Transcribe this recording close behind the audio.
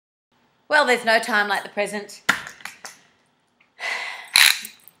Well, there's no time like the present.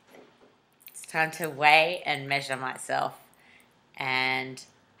 It's time to weigh and measure myself and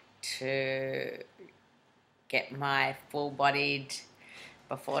to get my full-bodied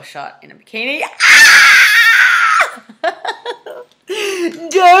before shot in a bikini.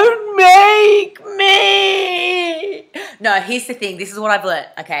 Don't make me! No, here's the thing. This is what I've learned,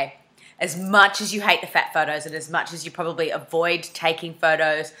 okay? As much as you hate the fat photos and as much as you probably avoid taking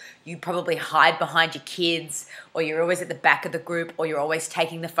photos, you probably hide behind your kids or you're always at the back of the group or you're always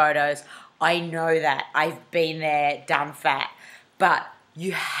taking the photos. I know that. I've been there, done fat. But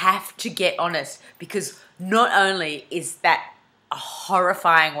you have to get honest because not only is that a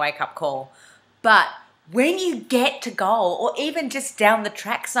horrifying wake-up call, but when you get to goal or even just down the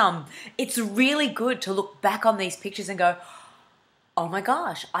track some, it's really good to look back on these pictures and go, oh my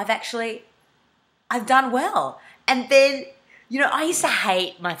gosh, I've done well. And then, you know, I used to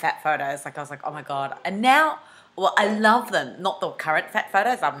hate my fat photos. Like I was like, oh my God. And now, well, I love them. Not the current fat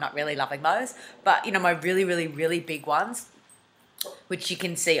photos. I'm not really loving those. But, you know, my really, really, really big ones, which you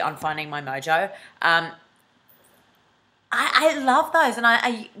can see on Finding My Mojo. I love those. And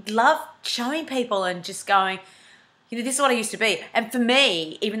I love showing people and just going, you know, this is what I used to be. And for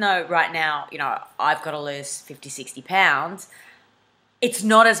me, even though right now, you know, I've got to lose 50, 60 pounds, it's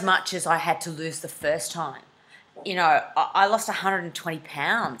not as much as I had to lose the first time. You know, I lost 120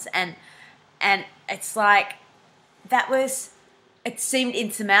 pounds and it's like, it seemed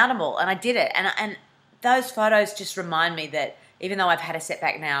insurmountable and I did it. And those photos just remind me that even though I've had a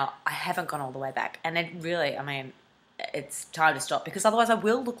setback now, I haven't gone all the way back. And it really, I mean, it's time to stop because otherwise I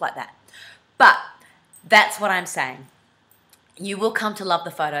will look like that. But that's what I'm saying. You will come to love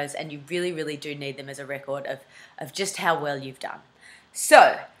the photos and you really, really do need them as a record of just how well you've done.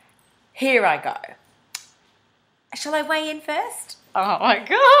 So, here I go. Shall I weigh in first? Oh my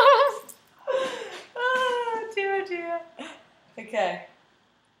God. Oh dear, dear. Okay.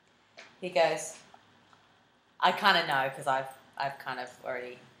 Here goes. I kind of know because I've kind of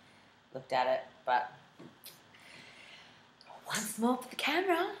already looked at it, but once more for the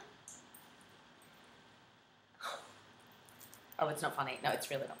camera. Oh, it's not funny. No, it's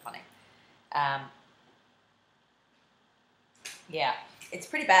really not funny. Yeah, it's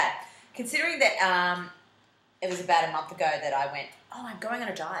pretty bad. Considering that it was about a month ago that I went, oh, I'm going on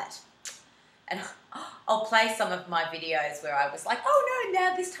a diet. And I'll play some of my videos where I was like, oh no,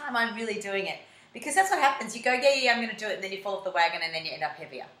 now this time I'm really doing it. Because that's what happens. You go, yeah, I'm going to do it. And then you fall off the wagon and then you end up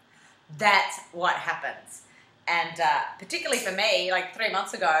heavier. That's what happens. And particularly for me, like 3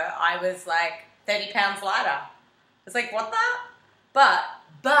 months ago, I was like 30 pounds lighter. It's like, what the?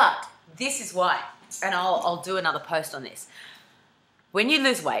 But this is why. And I'll do another post on this. When you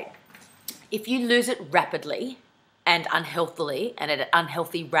lose weight, if you lose it rapidly and unhealthily and at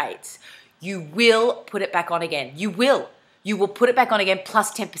unhealthy rates, you will put it back on again. You will. You will put it back on again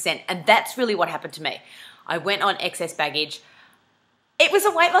plus 10%. And that's really what happened to me. I went on excess baggage. It was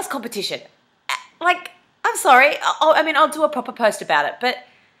a weight loss competition. Like, I'm sorry. I'll do a proper post about it. But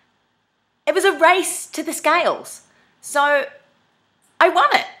it was a race to the scales. So I won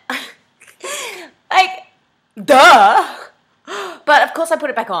it. Like, duh. But of course I put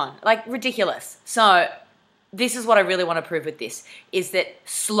it back on, like ridiculous. So this is what I really want to prove with this, is that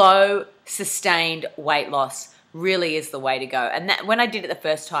slow, sustained weight loss really is the way to go. And that when I did it the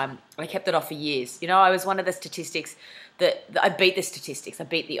first time, I kept it off for years. You know, I was one of the statistics that I beat the statistics. I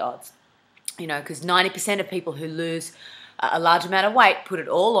beat the odds, you know, because 90% of people who lose a large amount of weight put it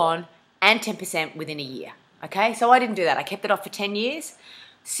all on and 10% within a year. Okay, so I didn't do that. I kept it off for 10 years.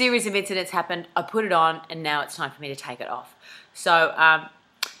 Series of incidents happened, I put it on, and now it's time for me to take it off. So,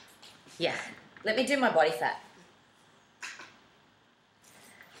 yeah, let me do my body fat.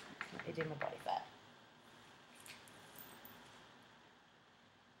 Let me do my body fat.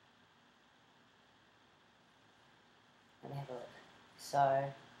 Let me have a look.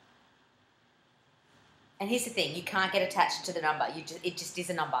 So, and here's the thing, you can't get attached to the number. It just is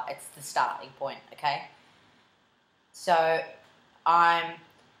a number. It's the starting point, okay? So, I'm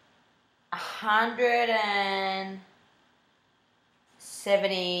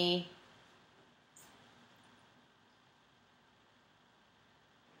 170.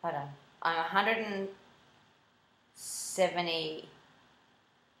 Hold on. I'm 170.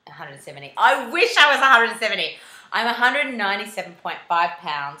 I wish I was 170. I'm 197.5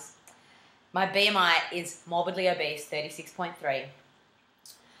 pounds. My BMI is morbidly obese, 36.3.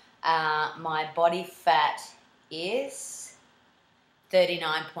 My body fat is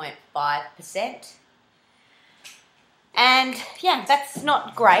 39.5%. And yeah, that's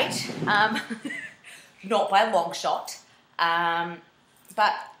not great. Not by a long shot.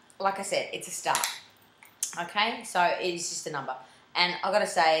 But like I said, it's a start. Okay, so it is just a number. And I've got to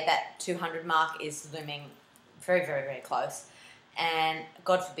say that 200 mark is looming very, very, very close. And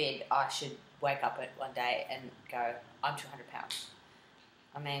God forbid I should wake up one day and go, I'm 200 pounds.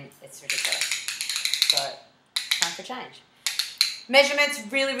 I mean, it's ridiculous. So, time for change. Measurements,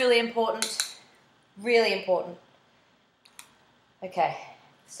 really, really important. Really important. Okay,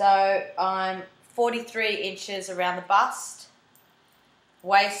 so I'm 43 inches around the bust.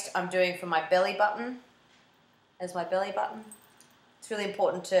 Waist, I'm doing from my belly button. As my belly button. It's really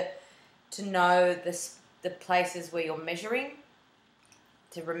important to know the places where you're measuring,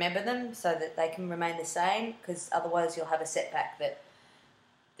 to remember them so that they can remain the same, because otherwise you'll have a setback that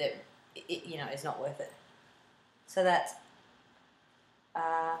is not worth it. So that's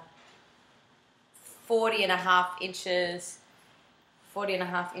 40 and a half inches, 40 and a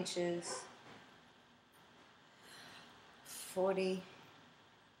half inches, 40,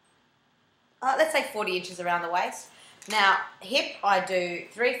 let's say 40 inches around the waist. Now, hip, I do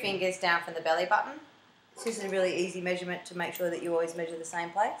 3 fingers down from the belly button. This is a really easy measurement to make sure that you always measure the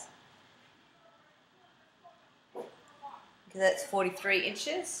same place. Because that's 43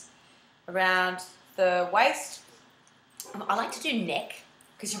 inches around the waist. I like to do neck,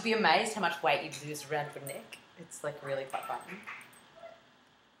 because you'd be amazed how much weight you lose around your neck. It's like really quite fun.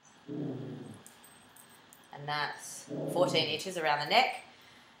 And that's 14 inches around the neck.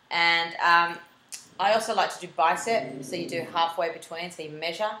 And I also like to do bicep, so you do halfway between, so you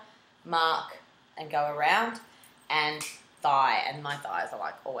measure, mark, and go around, and thigh, and my thighs are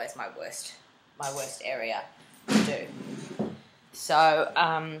like always my worst area to do. So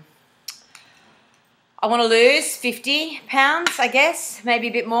I want to lose 50 pounds, I guess, maybe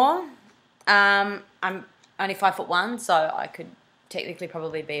a bit more. I'm only 5'1", so I could technically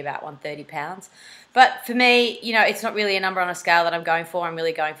probably be about 130 pounds. But for me, it's not really a number on a scale that I'm going for. I'm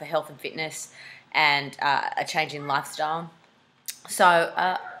really going for health and fitness and a change in lifestyle. So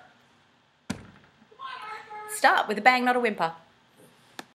start with a bang, not a whimper.